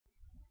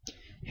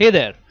Hey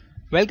there,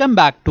 welcome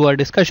back to our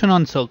discussion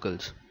on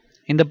circles.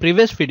 In the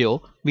previous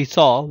video, we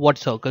saw what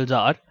circles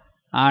are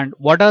and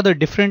what are the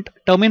different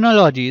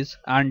terminologies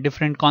and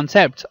different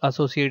concepts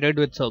associated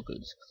with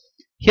circles.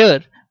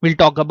 Here, we'll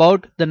talk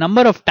about the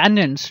number of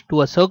tangents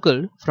to a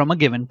circle from a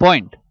given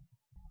point.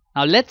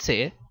 Now let's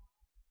say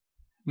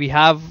we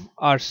have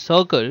our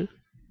circle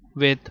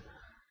with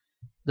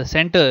the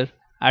center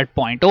at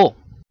point O.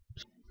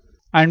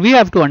 And we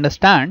have to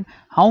understand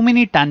how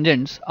many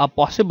tangents are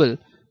possible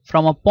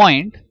from a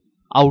point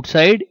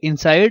outside,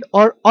 inside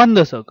or on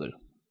the circle.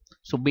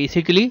 So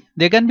basically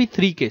there can be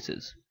three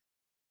cases.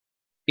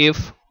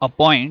 If a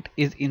point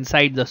is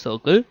inside the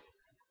circle,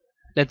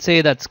 let's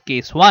say that's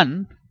case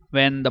 1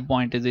 when the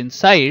point is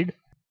inside,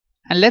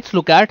 and let's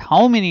look at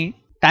how many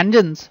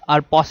tangents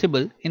are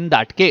possible in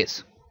that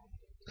case.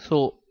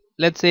 So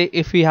let's say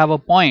if we have a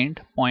point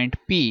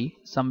P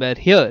somewhere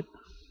here,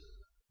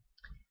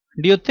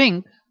 do you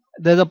think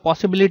there's a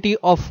possibility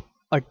of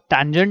a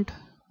tangent?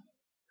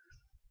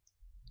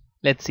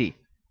 Let's see.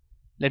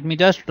 Let me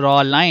just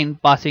draw a line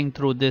passing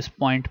through this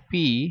point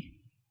P.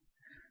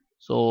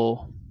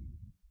 So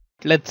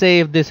let's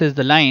say if this is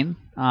the line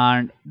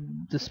and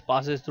this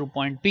passes through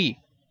point P.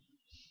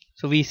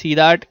 So we see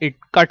that it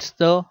cuts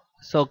the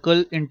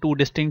circle in two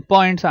distinct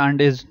points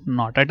and is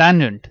not a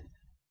tangent.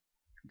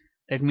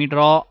 Let me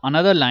draw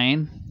another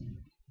line.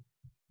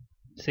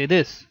 Say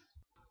this.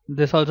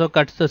 This also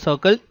cuts the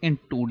circle in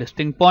two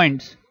distinct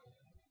points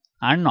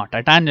and not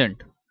a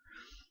tangent.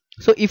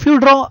 So if you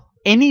draw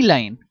any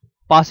line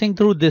passing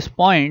through this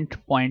point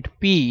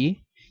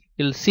P,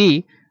 you'll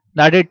see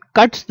that it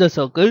cuts the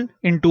circle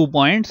in 2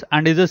 points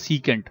and is a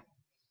secant.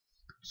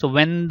 So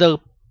when the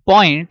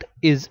point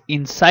is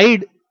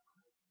inside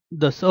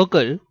the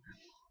circle,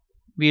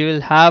 we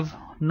will have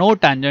no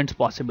tangents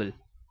possible.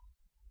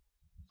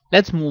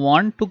 Let's move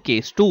on to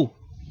case 2.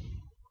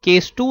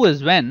 Case 2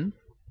 is when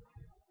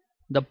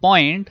the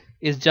point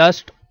is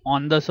just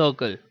on the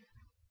circle.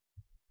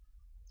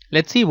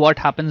 Let's see what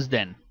happens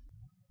then.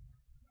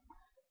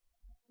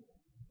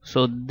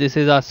 So this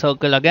is our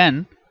circle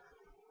again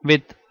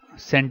with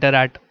center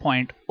at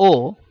point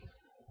O,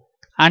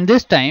 and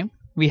this time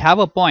we have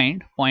a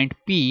point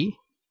P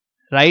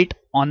right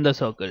on the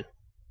circle.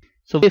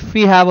 So if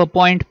we have a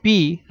point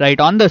P right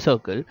on the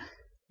circle,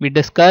 we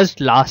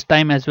discussed last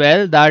time as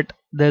well that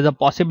there's a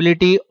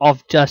possibility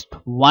of just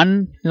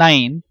one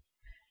line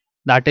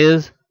that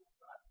is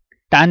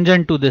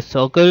tangent to this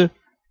circle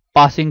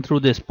passing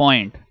through this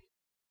point.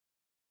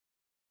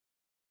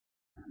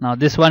 Now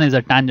this one is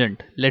a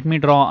tangent. Let me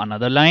draw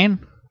another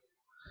line.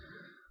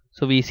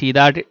 So we see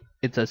that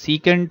it's a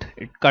secant,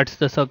 it cuts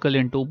the circle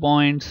in 2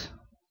 points,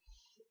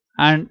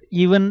 and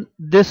even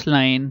this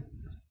line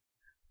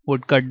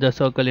would cut the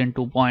circle in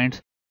 2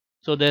 points.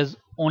 So there's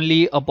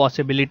only a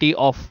possibility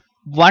of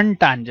one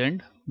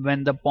tangent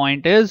when the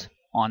point is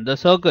on the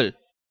circle.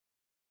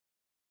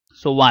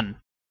 So 1.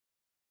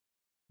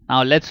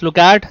 Now let's look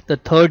at the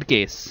third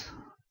case,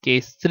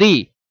 case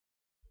 3,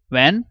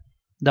 when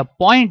the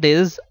point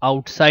is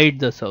outside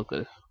the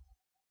circle.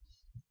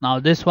 Now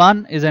this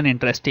one is an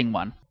interesting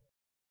one.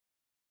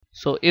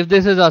 So if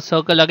this is a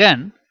circle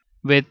again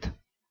with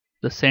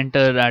the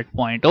center at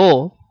point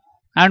O,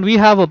 and we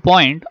have a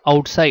point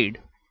outside,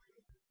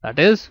 that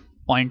is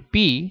point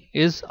P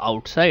is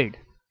outside.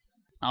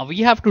 Now we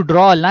have to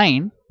draw a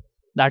line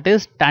that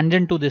is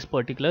tangent to this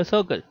particular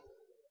circle.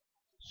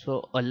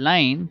 So a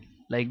line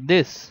like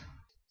this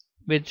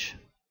which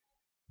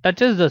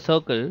touches the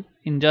circle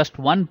in just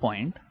one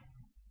point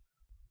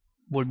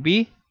would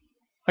be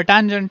a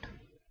tangent,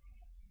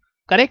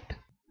 correct?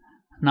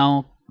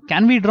 Now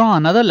can we draw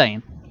another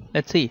line?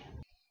 Let's see.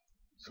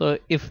 So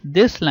if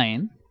this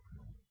line,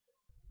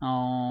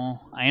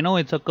 I know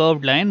it's a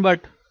curved line,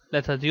 but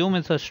let's assume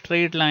it's a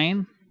straight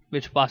line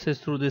which passes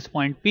through this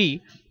point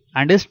P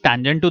and is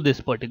tangent to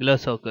this particular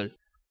circle.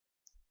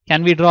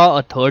 Can we draw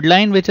a third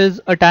line which is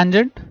a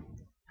tangent?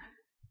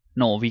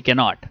 No, we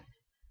cannot.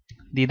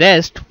 The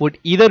rest would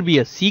either be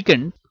a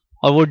secant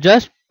or would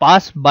just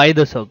pass by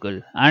the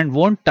circle and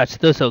won't touch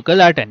the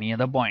circle at any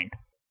other point.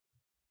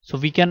 So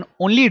we can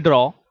only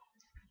draw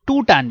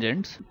two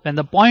tangents when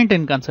the point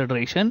in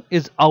consideration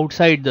is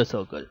outside the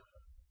circle.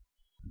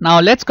 Now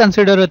let's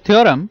consider a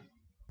theorem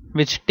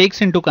which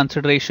takes into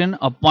consideration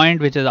a point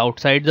which is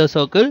outside the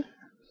circle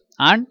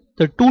and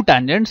the two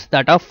tangents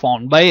that are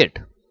formed by it.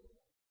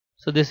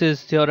 So this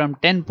is theorem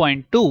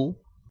 10.2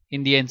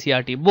 in the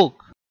NCERT book,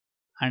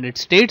 and it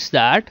states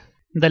that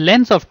the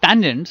lengths of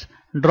tangents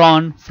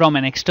drawn from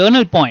an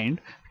external point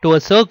to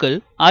a circle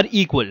are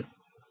equal.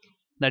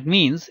 That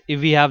means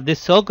if we have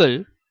this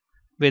circle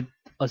with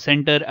a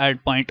center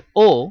at point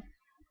O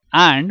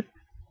and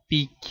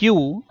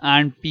PQ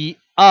and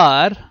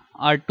PR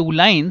are two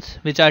lines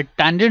which are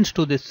tangents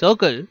to this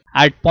circle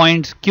at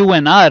points Q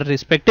and R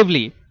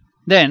respectively,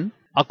 then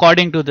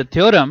according to the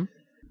theorem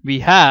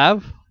we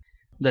have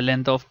the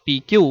length of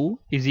PQ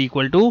is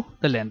equal to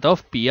the length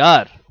of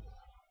PR.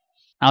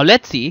 Now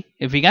let's see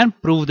if we can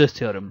prove this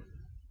theorem.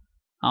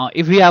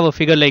 If we have a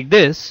figure like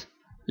this,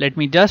 let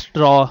me just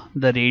draw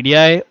the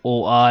radii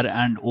OR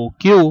and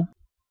OQ,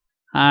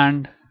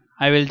 and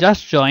I will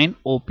just join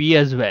OP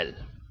as well.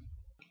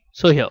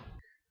 So here,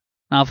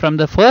 now from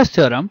the first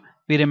theorem,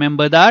 we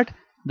remember that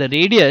the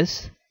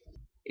radius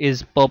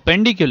is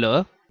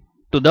perpendicular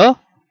to the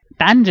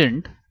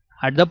tangent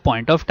at the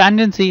point of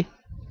tangency.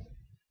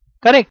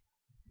 Correct?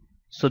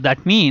 So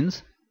that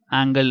means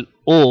angle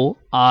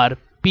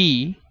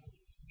ORP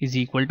is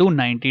equal to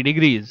 90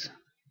 degrees.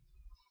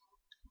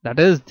 That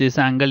is, this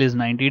angle is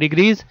 90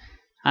 degrees,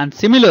 and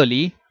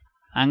similarly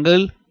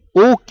angle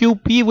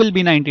OQP will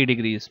be 90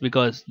 degrees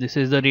because this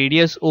is the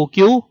radius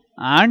OQ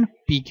and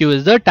PQ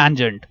is the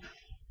tangent.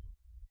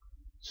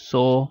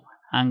 So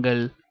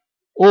angle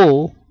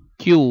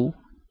OQP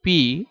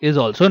is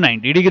also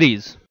 90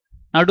 degrees.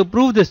 Now to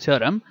prove this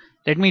theorem,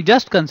 let me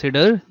just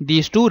consider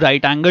these two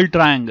right angled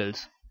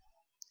triangles.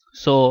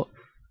 So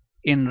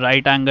in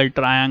right angled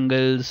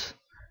triangles,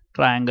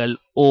 triangle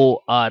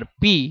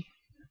ORP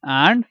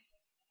and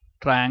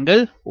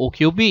triangle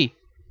OQP,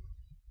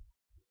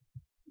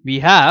 we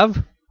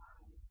have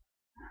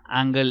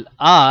angle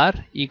R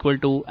equal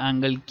to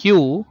angle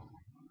Q,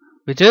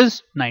 which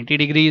is 90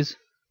 degrees.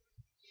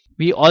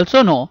 We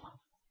also know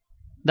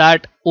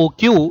that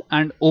OQ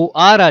and OR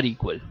are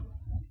equal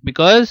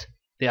because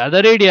they are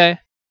the radii.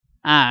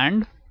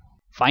 And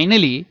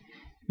finally,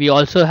 we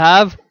also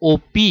have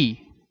OP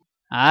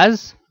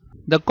as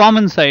the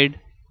common side.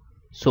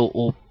 So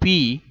OP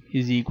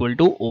is equal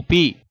to OP.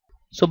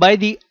 So by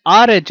the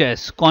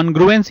RHS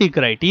congruency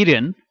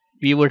criterion,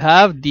 we would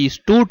have these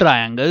two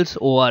triangles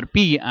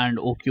ORP and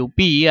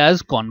OQP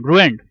as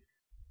congruent.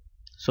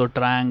 So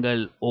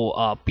triangle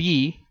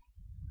ORP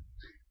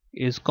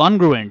is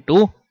congruent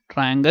to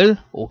triangle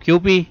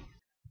OQP.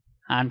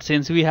 And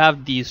since we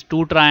have these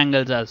two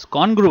triangles as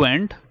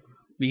congruent,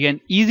 we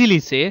can easily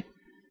say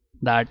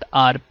that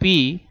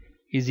RP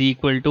is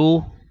equal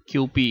to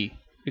QP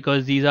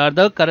because these are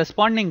the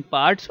corresponding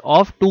parts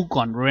of two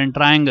congruent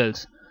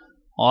triangles,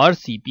 or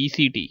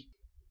CPCT.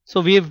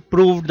 So we have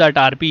proved that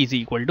RP is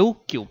equal to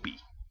QP.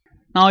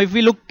 Now if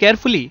we look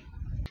carefully,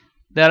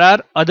 there are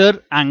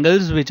other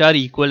angles which are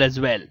equal as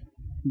well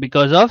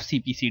because of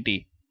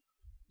CPCT.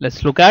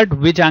 Let's look at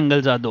which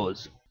angles are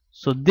those.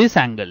 So this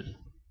angle,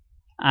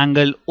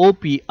 angle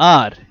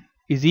OPR,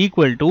 is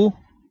equal to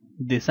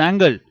this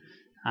angle,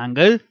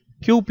 angle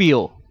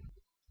QPO.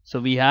 So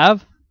we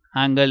have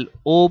angle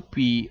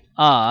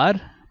OPR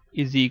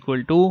is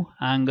equal to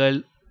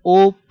angle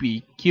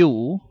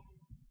OPQ,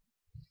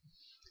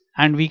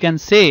 and we can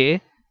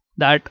say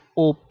that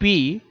OP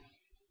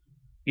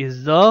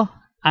is the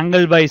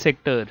angle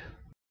bisector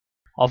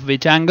of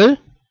which angle?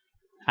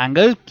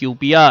 Angle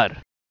QPR.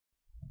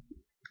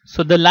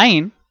 So the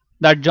line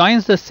that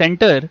joins the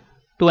center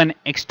to an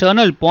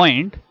external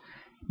point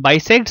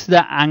bisects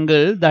the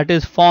angle that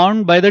is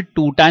formed by the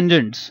two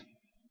tangents.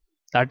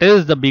 That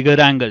is the bigger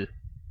angle,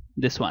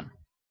 this one.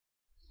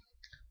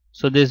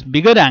 So this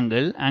bigger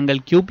angle, angle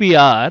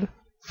QPR,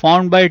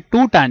 formed by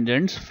two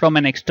tangents from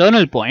an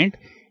external point,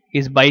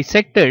 is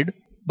bisected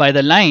by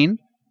the line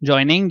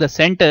joining the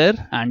center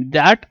and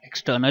that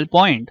external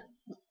point.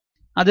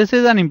 Now this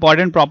is an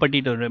important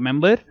property to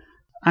remember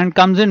and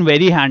comes in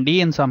very handy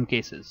in some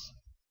cases.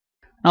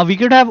 Now we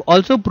could have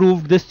also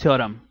proved this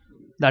theorem,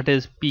 that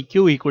is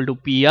PQ equal to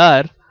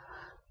PR,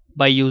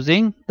 by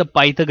using the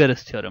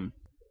Pythagoras theorem.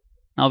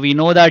 Now we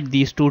know that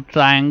these two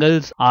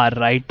triangles are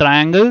right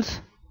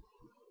triangles,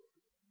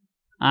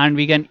 and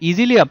we can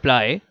easily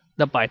apply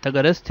the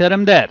Pythagoras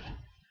theorem there.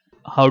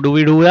 How do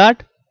we do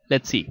that?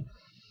 Let's see.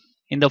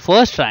 In the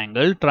first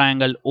triangle,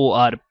 triangle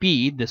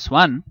ORP, this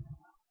one,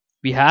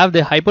 we have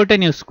the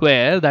hypotenuse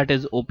square, that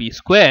is OP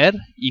square,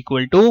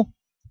 equal to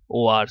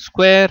OR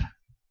square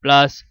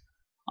plus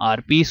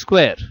RP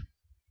square.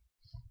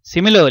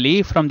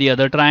 Similarly, from the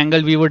other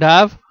triangle, we would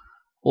have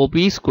OP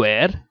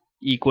square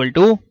equal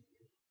to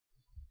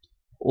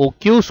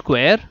OQ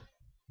square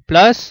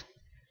plus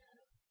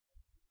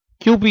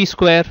QP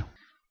square.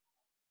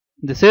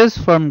 This is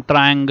from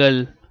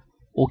triangle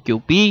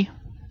OQP,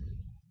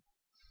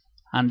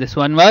 and this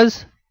one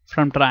was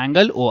from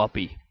triangle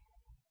ORP.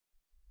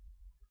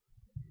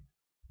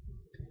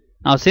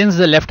 Now since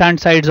the left hand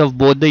sides of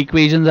both the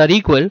equations are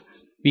equal,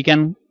 we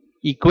can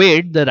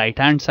equate the right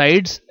hand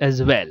sides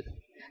as well.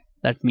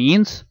 That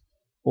means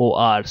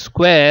OR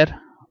square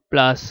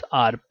plus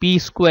RP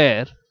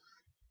square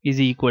is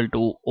equal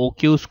to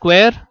OQ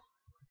square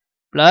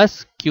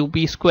plus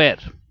QP square.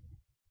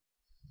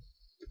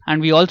 And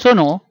we also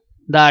know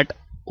that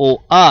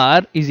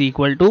OR is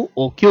equal to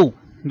OQ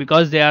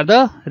because they are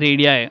the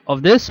radii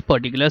of this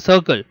particular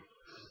circle.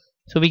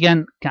 So we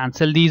can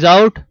cancel these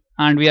out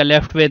and we are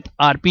left with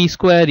RP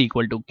square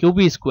equal to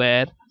QP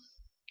square,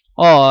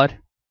 or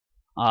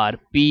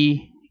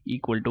RP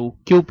equal to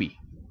QP.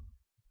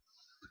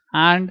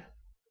 And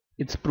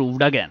it's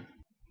proved again.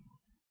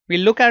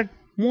 We'll look at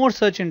more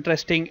such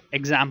interesting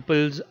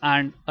examples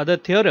and other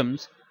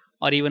theorems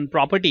or even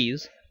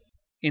properties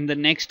in the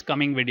next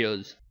coming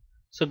videos.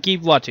 So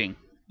keep watching.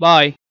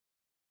 Bye.